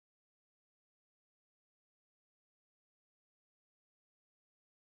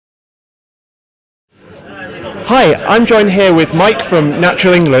Hi, I'm joined here with Mike from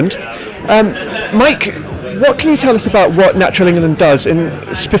Natural England. Mike, what can you tell us about what Natural England does,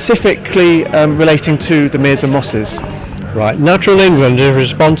 specifically relating to the meres and mosses? Right, Natural England is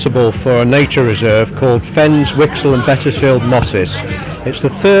responsible for a nature reserve called Fens, Wixell and Bettesfield Mosses. It's the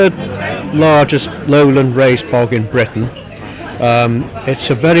third largest lowland raised bog in Britain. It's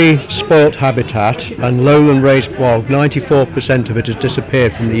a very spoilt habitat, and lowland raised bog, 94% of it has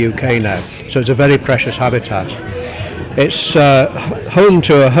disappeared from the UK now, so it's a very precious habitat. It's home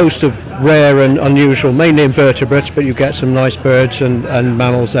to a host of rare and unusual, mainly invertebrates, but you get some nice birds and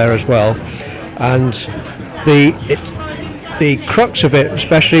mammals there as well. And the crux of it,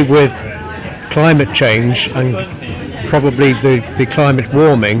 especially with climate change and probably the climate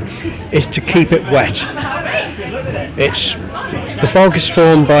warming, is to keep it wet. The bog is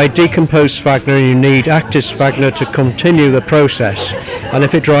formed by decomposed sphagnum, and you need active sphagnum to continue the process, and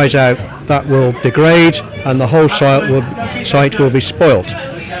if it dries out, that will degrade and the whole site will be spoilt.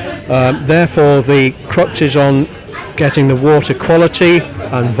 Therefore, the crux is on getting the water quality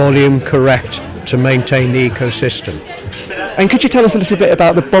and volume correct to maintain the ecosystem. And could you tell us a little bit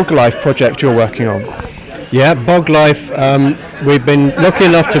about the Bog Life project you're working on? Yeah, Bog Life, we've been lucky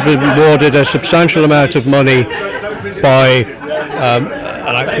enough to be awarded a substantial amount of money by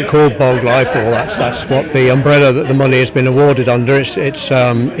an outfit called Bog Life, or that's what the umbrella that the money has been awarded under. It's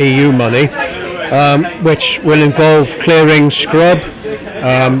EU money, which will involve clearing scrub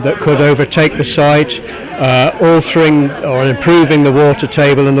that could overtake the site, altering or improving the water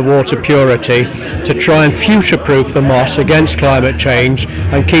table and the water purity to try and future-proof the moss against climate change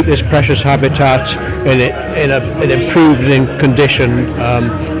and keep this precious habitat in an improved condition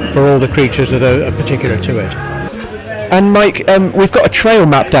for all the creatures that are particular to it. And Mike, we've got a trail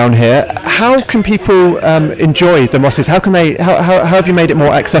map down here. How can people enjoy the mosses? How have you made it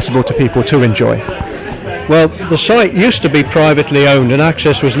more accessible to people to enjoy? Well, the site used to be privately owned and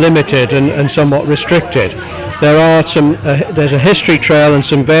access was limited and somewhat restricted. There's a history trail and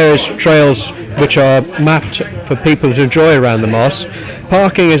some various trails which are mapped for people to enjoy around the moss.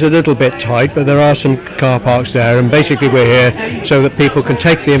 Parking is a little bit tight, but there are some car parks there, and basically we're here so that people can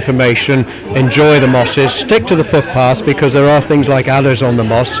take the information, enjoy the mosses, stick to the footpaths because there are things like adders on the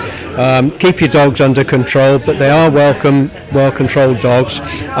moss. Keep your dogs under control, but they are welcome, well-controlled dogs,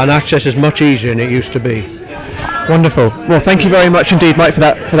 and access is much easier than it used to be. Wonderful. Well, thank you very much indeed, Mike, for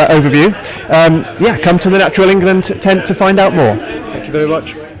that overview. Yeah, come to the Natural England tent to find out more. Thank you very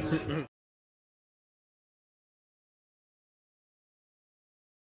much.